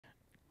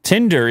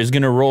Tinder is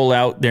going to roll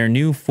out their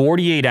new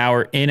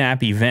 48-hour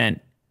in-app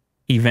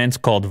events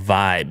called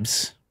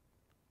Vibes.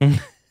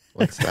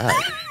 What's that?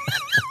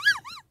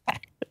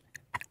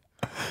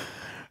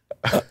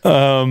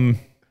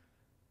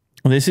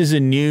 This is a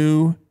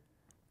new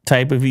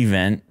type of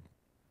event,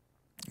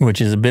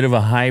 which is a bit of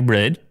a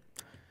hybrid,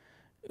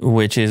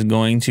 which is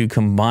going to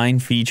combine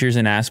features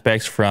and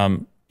aspects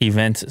from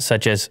events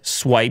such as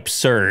Swipe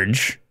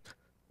Surge.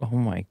 Oh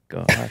my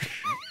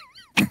gosh.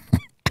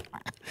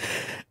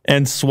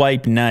 And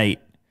Swipe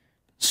Night.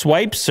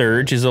 Swipe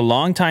Surge is a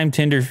long-time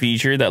Tinder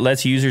feature that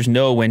lets users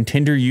know when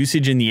Tinder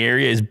usage in the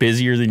area is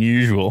busier than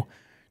usual.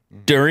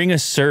 During a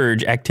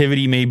surge,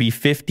 activity may be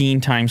 15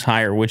 times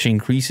higher, which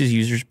increases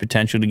users'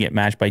 potential to get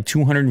matched by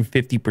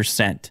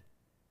 250%.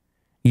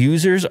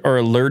 Users are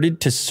alerted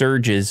to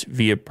surges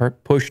via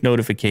push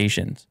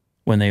notifications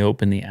when they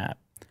open the app.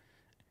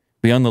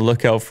 Be on the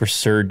lookout for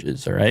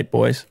surges, all right,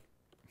 boys?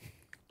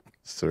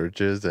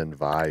 Surges and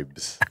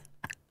vibes.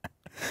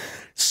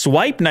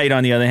 Swipe Night,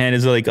 on the other hand,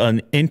 is like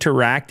an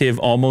interactive,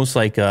 almost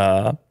like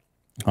a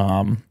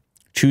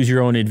choose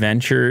your own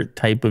adventure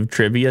type of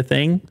trivia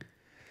thing.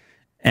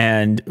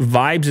 And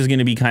Vibes is going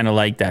to be kind of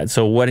like that.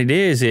 So what it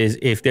is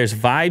if there's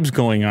vibes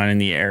going on in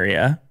the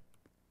area,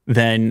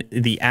 then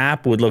the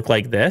app would look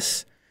like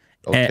this.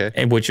 Okay.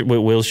 And what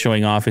Will's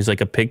showing off is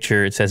like a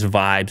picture. It says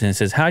Vibes and it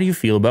says, how do you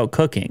feel about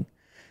cooking?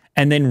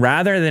 And then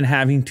rather than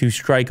having to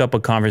strike up a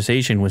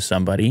conversation with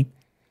somebody,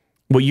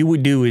 what you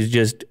would do is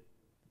just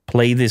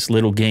play this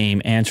little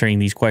game answering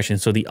these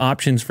questions. So the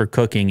options for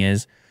cooking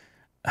is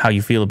how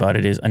you feel about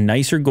it is a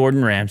nicer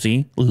Gordon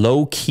Ramsay,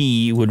 low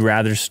key, would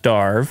rather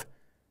starve,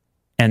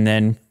 and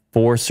then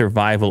for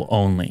survival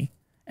only.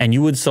 And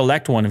you would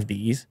select one of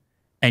these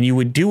and you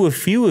would do a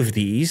few of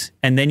these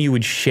and then you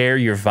would share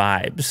your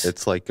vibes.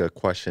 It's like a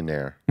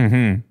questionnaire.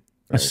 Right.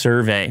 A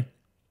survey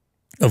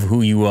of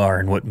who you are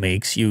and what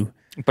makes you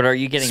But are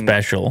you getting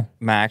special.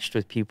 Matched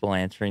with people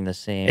answering the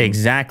same?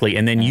 Exactly.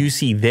 And then you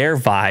see their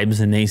vibes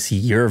and they see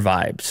your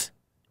vibes.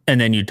 And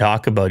then you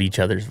talk about each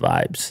other's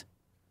vibes.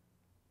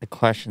 The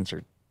questions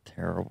are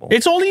terrible.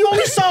 You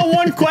only saw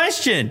one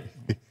question.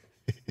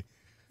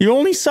 You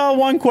only saw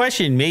one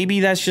question. Maybe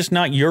that's just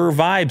not your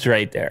vibes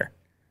right there.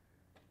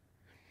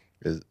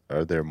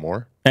 Are there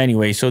more?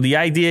 Anyway, so the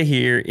idea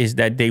here is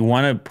that they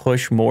want to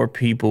push more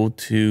people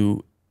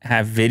to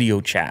have video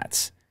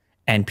chats.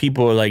 And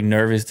people are like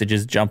nervous to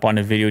just jump on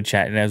a video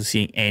chat and not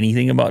seeing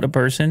anything about a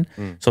person.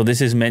 So this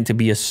is meant to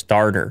be a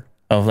starter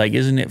of like,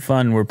 isn't it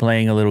fun? We're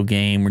playing a little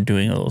game. We're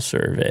doing a little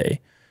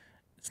survey.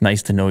 It's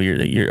nice to know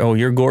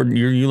you're Gordon.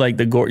 You're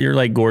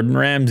like Gordon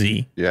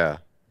Ramsay. Yeah,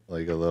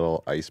 like a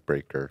little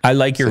icebreaker. I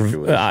like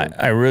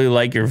I really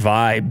like your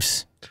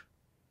vibes.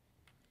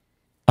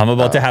 I'm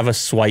about to have a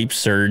swipe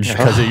surge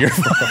because of your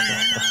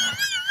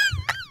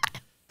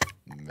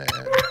Man.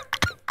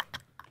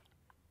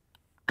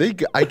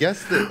 I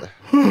guess that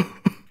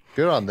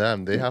good on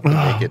them. They have to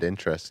make it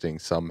interesting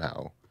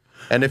somehow.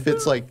 And if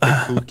it's like the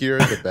kookier,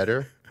 the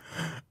better.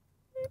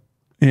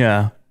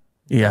 Yeah.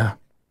 Yeah.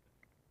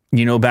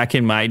 You know, back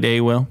in my day,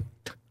 Will,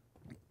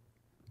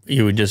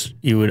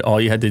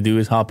 all you had to do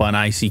is hop on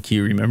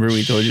ICQ. Remember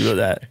we told you about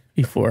that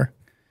before?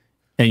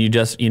 And you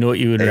know what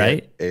you would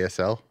write?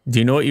 ASL? Do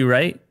you know what you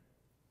write?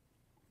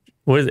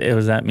 What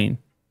does that mean?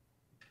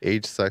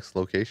 Age, sex,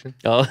 location?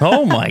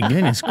 Oh my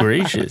goodness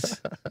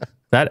gracious.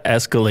 That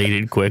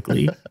escalated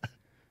quickly.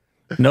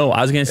 No,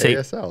 I was going to say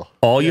ASL.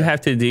 All you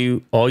had to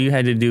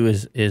do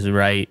is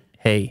write,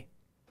 hey.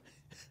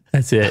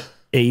 That's it.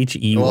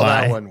 HEY. Well,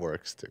 that one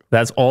works too.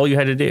 That's all you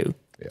had to do.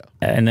 Yeah.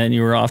 And then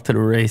you were off to the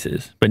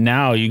races. But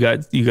now you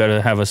got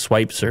to have a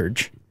swipe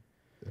surge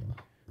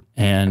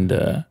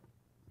and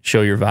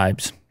show your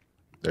vibes.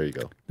 There you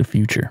go. The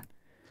future.